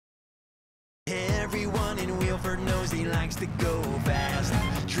cause he likes to go fast.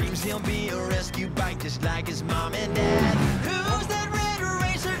 Dreams he'll be a rescue bike just like his mom and dad. Who's that red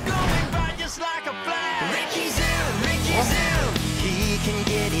racer going by just like a flash? Ricky Zoom, Ricky Zoom, he can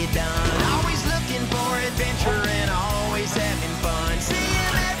get it done. Always looking for adventure and always having fun. See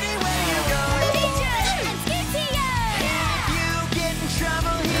him everywhere you go. DJ and Scootio! If you get in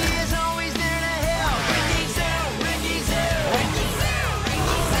trouble, he is always there to help. Ricky Zoom, Ricky Zoom, Ricky Zoom,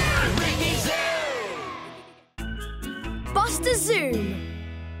 Ricky Zoom, Ricky Zoom. Buster Zoom.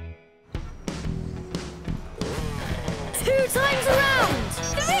 2 times around.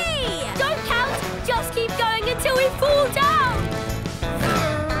 3. Don't count. Just keep going until we fall down.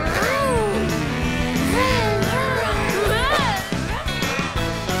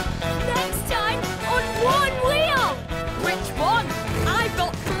 Next time on 1 wheel. Which one? I've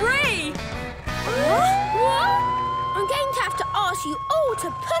got 3. What? I'm going to have to ask you all to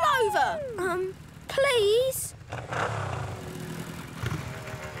pull over. Please.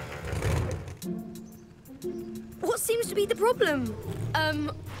 What seems to be the problem?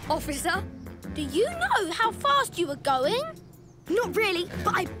 Officer? Do you know how fast you were going? Not really,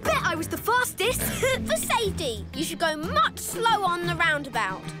 but I bet I was the fastest. For safety, you should go much slower on the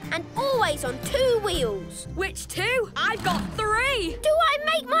roundabout and always on 2 wheels. Which 2? I've got 3. Do I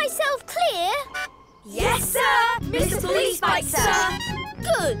make myself clear? Yes, sir! Mr. Police Bike, sir!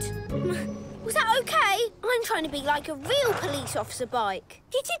 Good. Was that okay? I'm trying to be like a real police officer bike.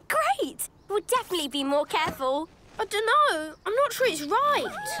 You did great. We'll definitely be more careful. I don't know. I'm not sure it's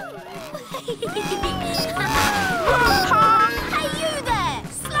right. Hey, you there!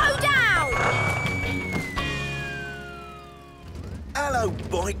 Slow down! Hello,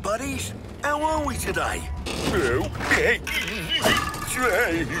 bike buddies. How are we today?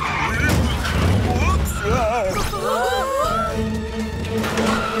 What's that?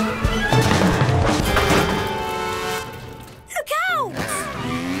 Look out!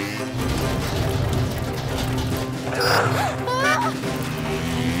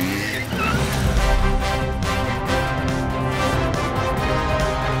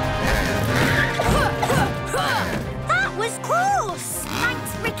 That was close!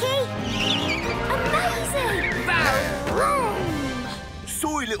 Thanks, Ricky! Amazing!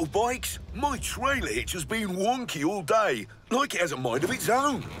 Sorry, little bikes. My trailer hitch has been wonky all day, like it has a mind of its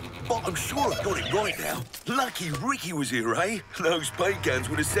own. But I'm sure I've got it right now. Lucky Ricky was here, eh? Those paint cans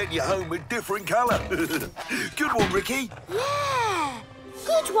would have sent you home a different colour. Good one, Ricky. Yeah!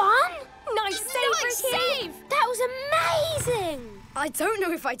 Good one! Nice save, Ricky! That was amazing! I don't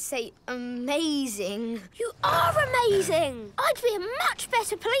know if I'd say amazing. You are amazing! I'd be a much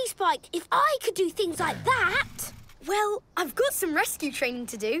better police bike if I could do things like that. Well, I've got some rescue training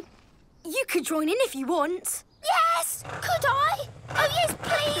to do. You could join in if you want. Yes! Could I? Oh, yes,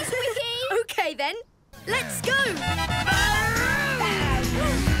 please, Ricky! OK, then. Let's go!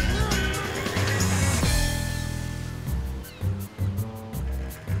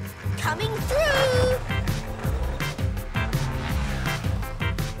 Coming through!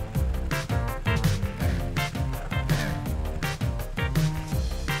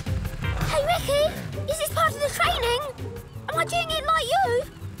 Hey, Ricky! Is this part of the training? Am I doing it like you?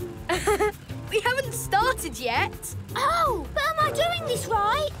 We haven't started yet. Oh, but am I doing this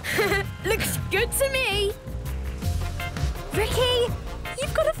right? Looks good to me. Ricky,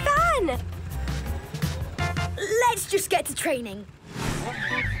 you've got a fan. Let's just get to training.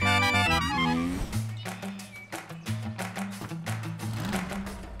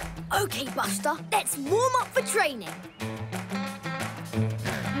 OK, Buster, let's warm up for training.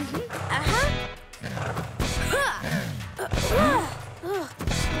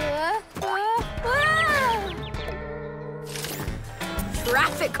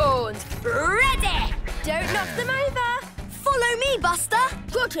 Traffic horns, ready! Don't knock them over. Follow me, Buster.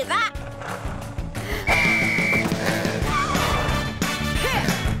 Roger that.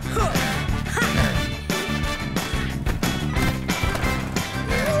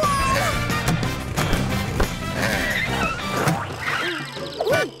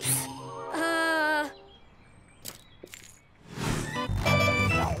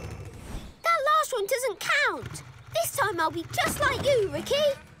 That last one doesn't count. This time I'll be just like you, Ricky.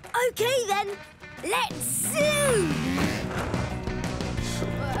 OK, then. Let's zoom!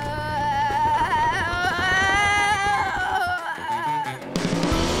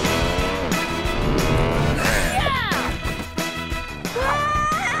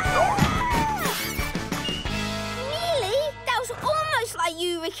 Nearly. That was almost like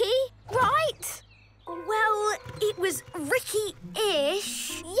you, Ricky. Right? Well, it was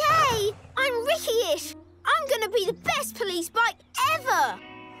Ricky-ish. Yay! I'm Ricky-ish. I'm going to be the best police bike ever.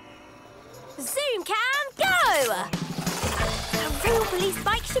 Zoom cam, go! A real police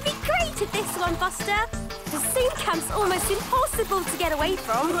bike should be great at this one, Buster. The zoom cam's almost impossible to get away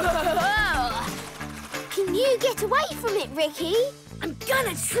from. Can you get away from it, Ricky? I'm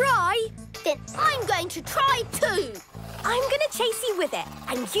gonna try. Then I'm going to try too. I'm going to chase you with it,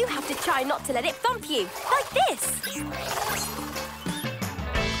 and you have to try not to let it bump you, like this.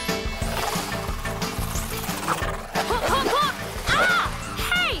 Hop, hop, hop! Ah!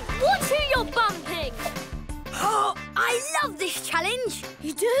 Hey, watch who you're bumping. Oh, I love this challenge.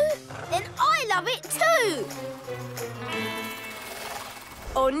 You do? Then I love it too.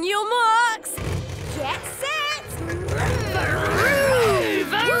 On your marks, get set. Vroom,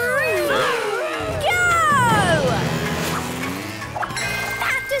 vroom, Go!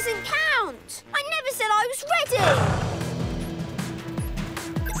 That doesn't count. I never said I was ready.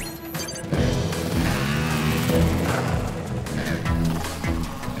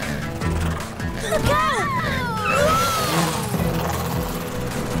 Look out!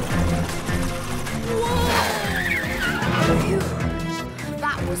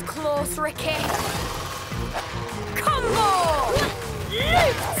 That was close, Ricky. Combo!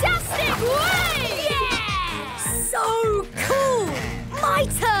 Fantastic! Way! Yeah! So cool. My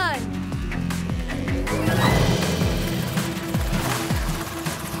turn.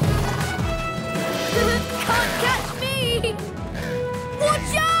 Can't catch me!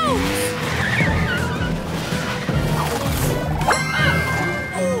 Watch out!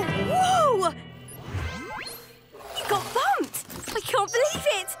 Oh, whoa! You got bumped! I can't believe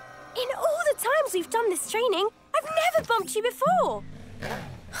it! In all the times we've done this training, I've never bumped you before.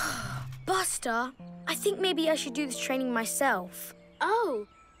 Buster, I think maybe I should do this training myself. Oh,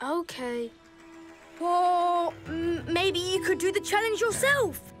 okay. Or maybe you could do the challenge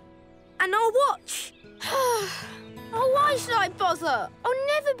yourself. And I'll watch. Oh, why should I bother? I'll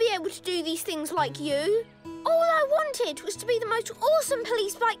never be able to do these things like you. All I wanted was to be the most awesome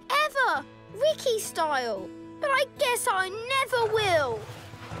police bike ever, Ricky style. But I guess I never will.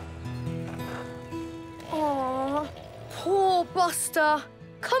 Aw, poor Buster.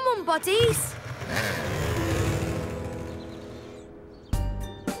 Come on, buddies.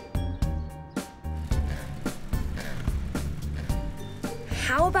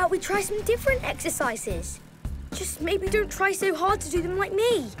 How about we try some different exercises? Just maybe don't try so hard to do them like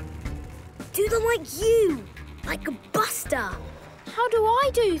me. Do them like you, like a Buster. How do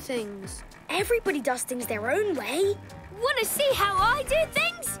I do things? Everybody does things their own way. Want to see how I do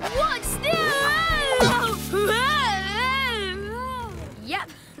things? Watch Yep,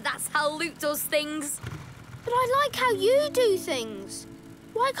 that's how Luke does things. But I like how you do things.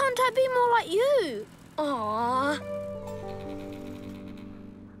 Why can't I be more like you? Aww.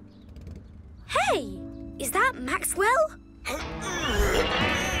 Hey, is that Maxwell?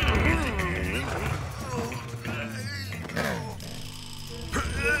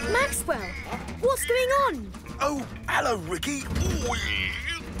 Maxwell, what's going on? Oh, hello, Ricky.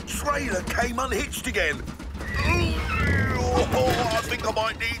 Trailer came unhitched again. Oh, I think I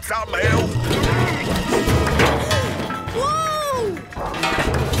might need some help. Whoa!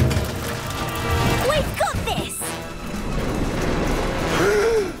 We've got this!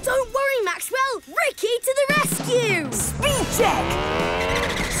 Don't worry, Maxwell. Ricky to the rescue! Speed check!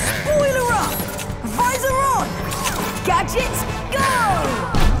 Spoiler up! Visor on! Gadgets, go!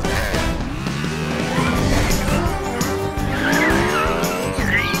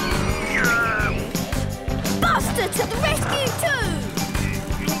 Buster to the rescue too!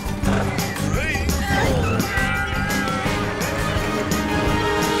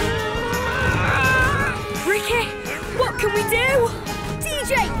 Ricky, what can we do?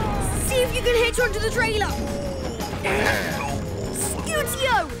 DJ, see if you can hitch onto the trailer.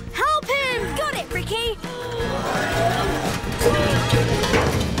 Scootio, help him! Got it, Ricky.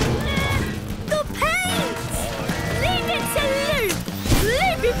 The paint! Leave it to Luke!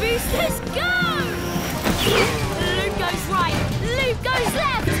 Loopy boosters, go! Luke goes right, Luke goes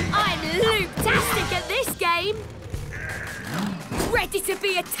left. I'm Luke-tastic at this game. Ready to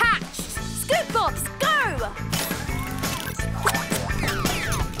be attached. Scoot Bobs, go!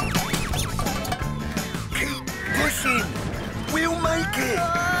 Keep pushing. We'll make it.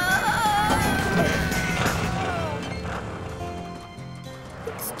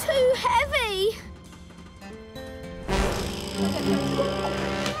 It's too heavy.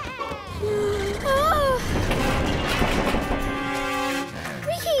 Oh.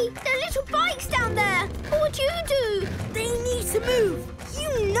 Ricky, there are little bikes down there. What would you do? They need to move. You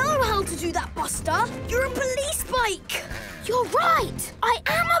know how to do that, Buster. You're a police bike. You're right. I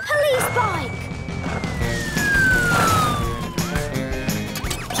am a police bike.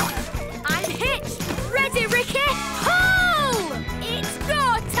 I'm hitched. Ready.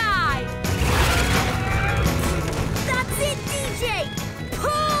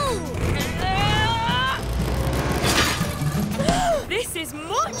 This is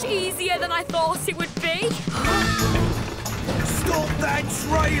much easier than I thought it would be. Stop that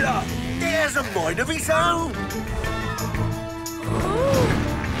trailer! It has a mind of its own!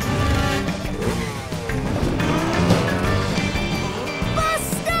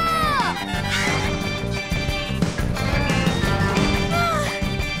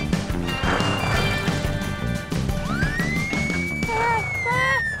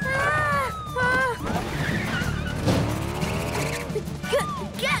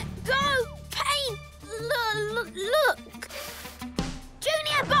 Look!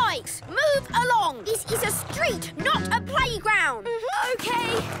 Junior bikes, move along! This is a street, not a playground!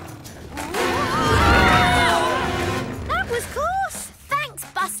 Okay. That was close! Thanks,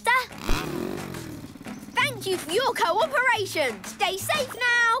 Buster! Thank you for your cooperation! Stay safe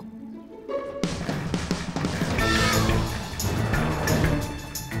now!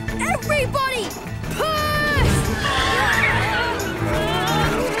 Everybody, push!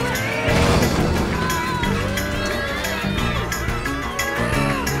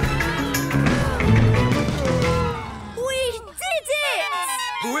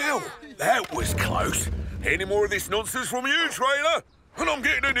 Well, that was close. Any more of this nonsense from you, trailer? And I'm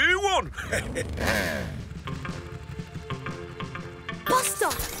getting a new one.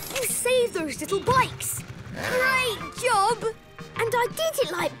 Buster, you saved those little bikes. Great job! And I did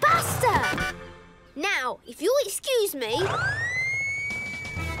it like Buster! Now, if you'll excuse me... Move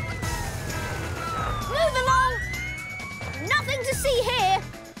along! Nothing to see here!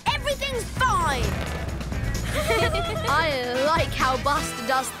 Everything's fine! I like how Buster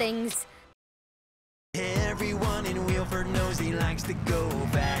does things. Everyone in Wheelford knows he likes to go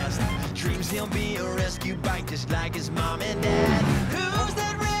fast. Dreams he'll be a rescue bike just like his mom and dad. Who's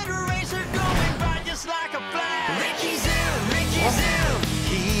that red racer going by just like a flash? Ricky Zoom, Ricky Zoom,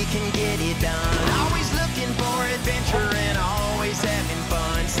 he can get it done. Always looking for adventure and always having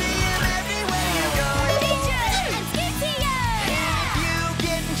fun. See him everywhere you go. Scootio! If you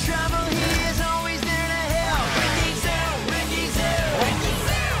get in trouble, he is always there to help. Ricky Zoom, Ricky Zoom, Ricky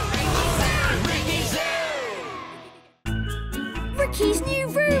Zoom, Ricky Zoom. Ricky's new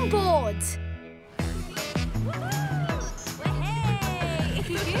Vroomboard.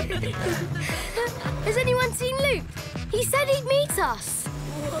 Has anyone seen Luke? He said he'd meet us.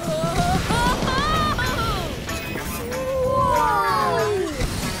 Whoa!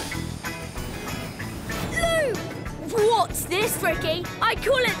 Luke! What's this, Ricky? I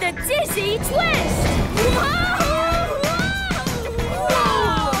call it the Dizzy Twist!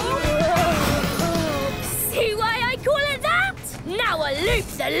 See why I call it that? Now a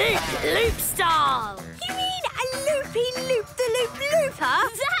loop-the-loop style! You mean a loopy-loop-the-loop-looper?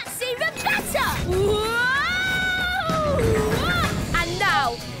 That's even better! And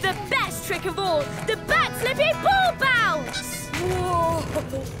now, the best trick of all, the backflippy ball bounce! Whoa!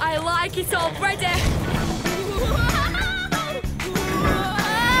 I like it already!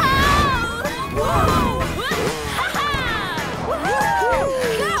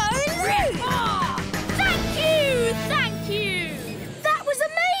 Thank you! That was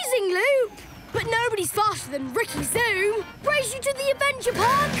amazing, Luke. But nobody's faster than Ricky Zoom. Race you to the adventure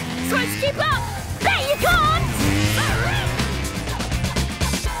park. Try to keep up! Bet you can't!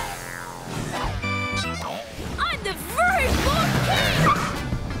 I'm the Vroomboard King!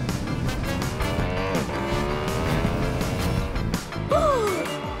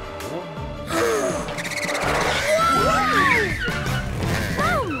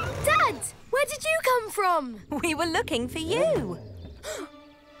 Mum, Dad, where did you come from? We were looking for you.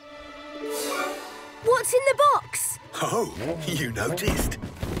 What's in the box? Oh, you noticed?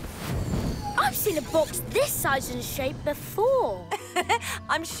 I've seen a box this size and shape before.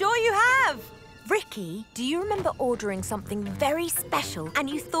 I'm sure you have. Ricky, do you remember ordering something very special and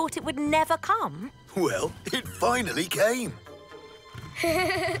you thought it would never come? Well, it finally came.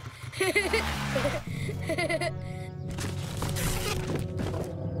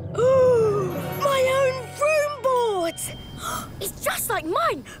 My own Vroomboard! It's just like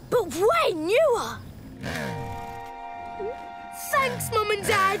mine, but way newer. Thanks, Mum and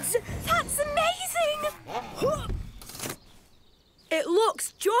Dad. That's amazing! It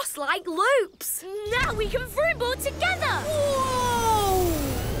looks just like Luke's. Now we can Vroomboard together! Whoa!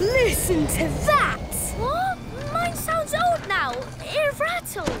 Listen to that! What? Mine sounds old now. It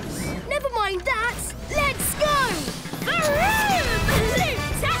rattles. Never mind that. Let's go! Vroom!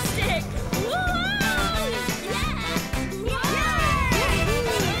 Luke-tastic! Whoa!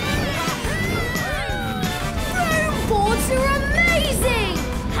 Vroomboards are amazing!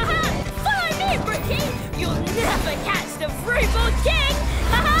 Ha-ha! Follow me, Ricky! You'll never catch the Vroomboard King!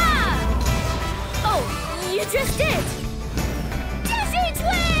 Ha-ha! Oh, you just did! Do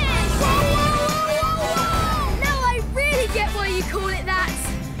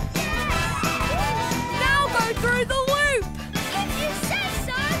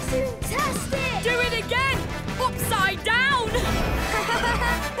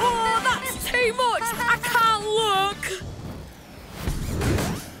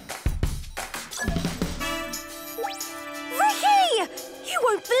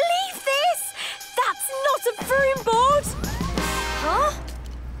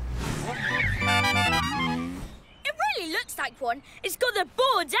type one. It's got the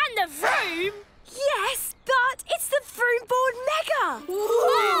boards and the vroom. Yes, but it's the Vroomboard Mega.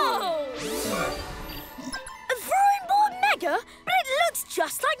 Whoa! A Vroomboard Mega? But it looks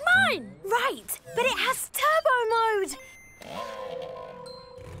just like mine. Right, but it has turbo mode.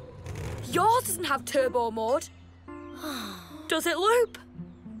 Yours doesn't have turbo mode. Does it, Loop?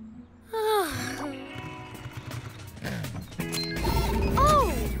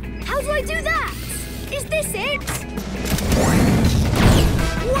 Oh, how do I do that? Is this it?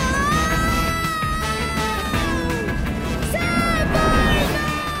 Whoa! Turbo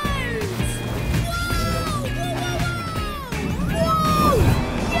mode! Whoa!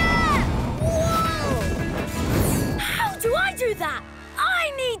 Yeah! Whoa! How do I do that?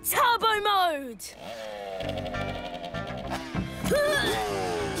 I need turbo mode!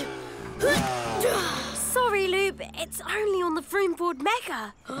 Sorry, Loop, it's only on the Vroomboard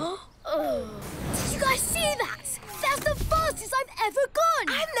Mega. Did you guys see that? That's the fastest I've ever gone!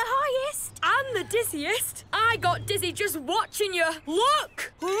 And the highest. And the dizziest. I got dizzy just watching you.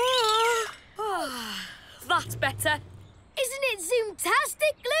 Look! That's better. Isn't it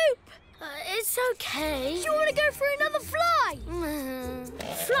zoom-tastic, Loop? It's okay. Do you want to go for another fly?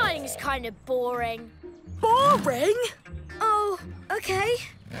 Flying's kind of boring. Boring? Oh, okay.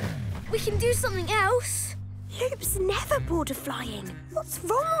 We can do something else. Loop's never bored of flying. What's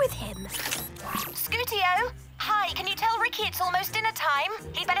wrong with him? Scootio? Hi, can you tell Ricky it's almost dinner time?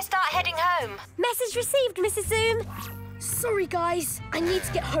 He'd better start heading home. Message received, Mrs. Zoom. Sorry, guys. I need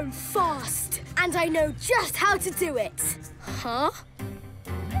to get home fast. And I know just how to do it. Huh?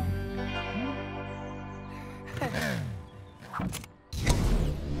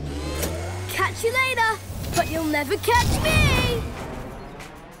 Catch you later, but you'll never catch me!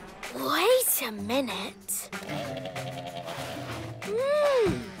 Wait a minute.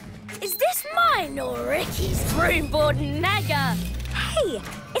 Is this mine or Ricky's Vroomboard Mega? Hey,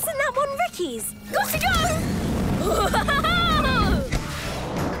 isn't that one Ricky's? Got to go!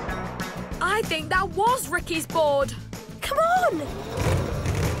 I think that was Ricky's board. Come on!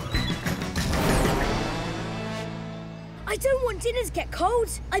 I don't want dinner to get cold.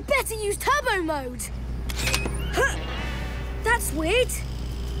 I better use turbo mode. Huh. That's weird.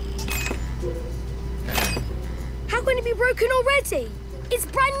 How can it be broken already? It's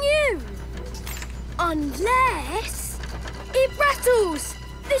brand new. Unless it rattles.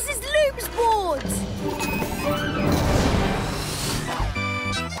 This is Loop's board.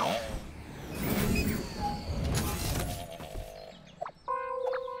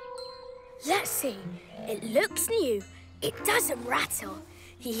 Let's see. It looks new. It doesn't rattle.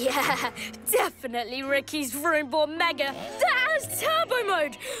 Yeah, definitely Ricky's Vroomboard Mega. That has turbo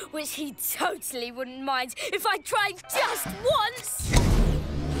mode, which he totally wouldn't mind if I tried just once.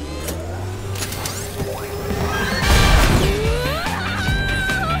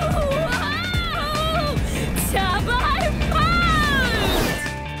 Turbo mode!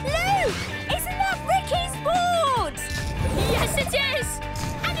 Luke, isn't that Ricky's board? Yes, it is,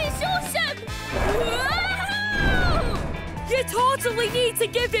 and it's awesome. You totally need to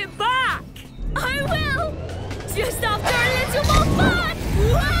give it back. I will! Just after a little more fun!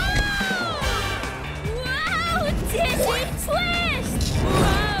 Whoa! Wow! Dizzy twist!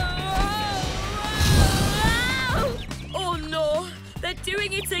 Whoa! Oh no, they're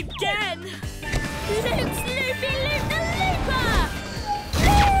doing it again. Loop's Loopy Loop the Looper!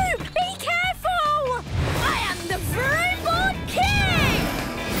 Luke, be careful! I am the Vroomboard King!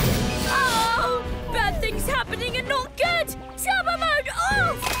 Oh! Bad things happening and not good! Turbo mode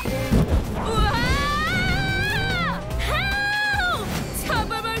off! Help!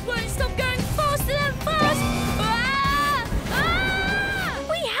 Turbo mode won't stop going faster than fast!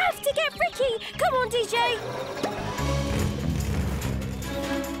 We have to get Ricky! Come on, DJ!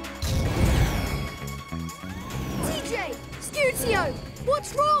 DJ! Scootio!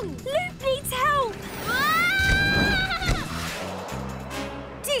 What's wrong? Luke needs help!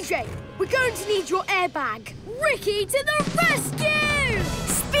 DJ, we're going to need your airbag. Ricky to the rescue!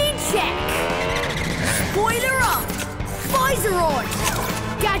 Speed check! Spoiler up! Visor on!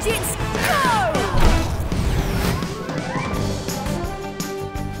 Gadgets, go!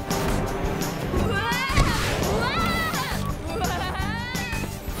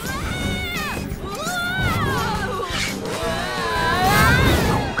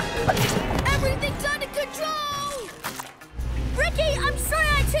 Everything's under control! Ricky, I'm sorry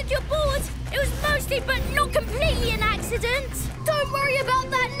I took your board. It was mostly but not completely an accident. Don't worry about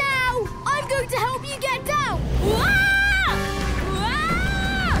that now. I'm going to help you get down. Wah! Wah!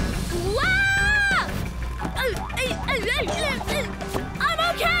 Wah! I'm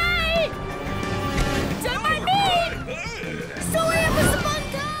okay. Don't mind me.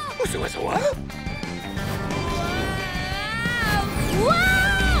 what?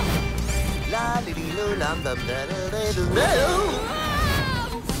 Wow! La li li lo lam dum da da da da da.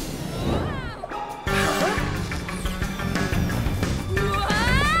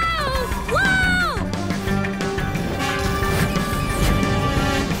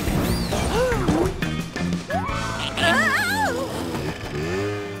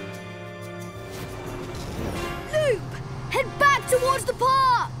 Head back towards the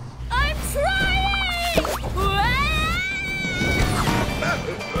park! I'm trying!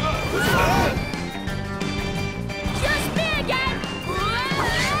 Just me again!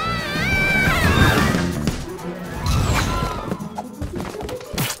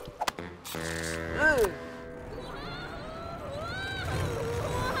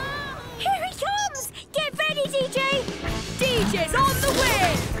 Here he comes! Get ready, DJ! DJ's on the way!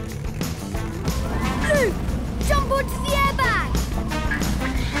 Luke, jump onto the airbag!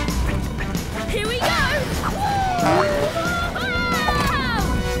 Here we go!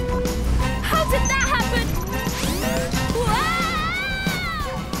 How did that happen?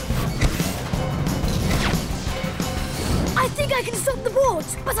 I think I can stop the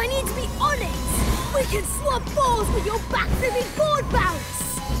boards, but I need to be on it. We can swap balls with your back-flipping board bounce.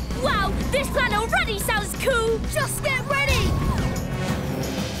 Wow, this plan already sounds cool! Just get ready.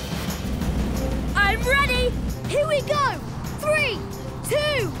 I'm ready! Here we go. 3,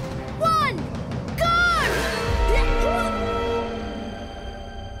 2, 1, go!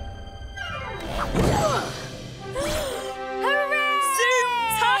 Hooray!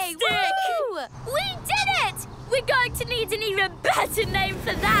 Zoom-tastic! Woo! We did it! We're going to need an even better name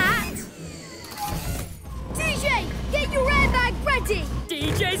for that! DJ, get your airbag ready.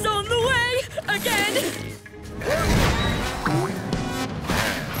 DJ's on the way! Again!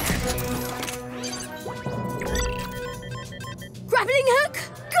 Grappling hook,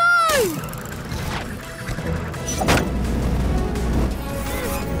 go!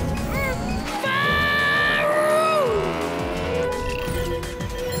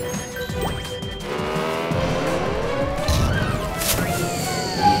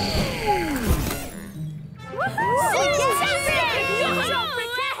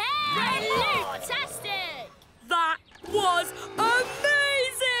 That was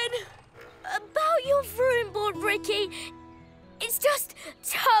amazing! About your Vroomboard, Ricky. It's just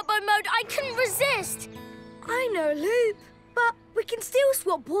turbo mode. I couldn't resist. I know, Loop, but we can still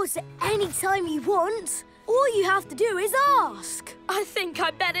swap boards at any time you want. All you have to do is ask. I think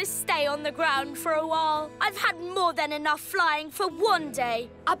I better stay on the ground for a while. I've had more than enough flying for one day.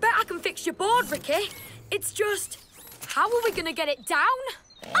 I bet I can fix your board, Ricky. It's just, how are we going to get it down?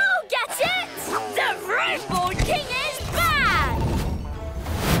 I'll get it! The Vroomboard King is back!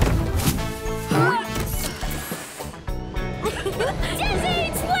 Dizzy!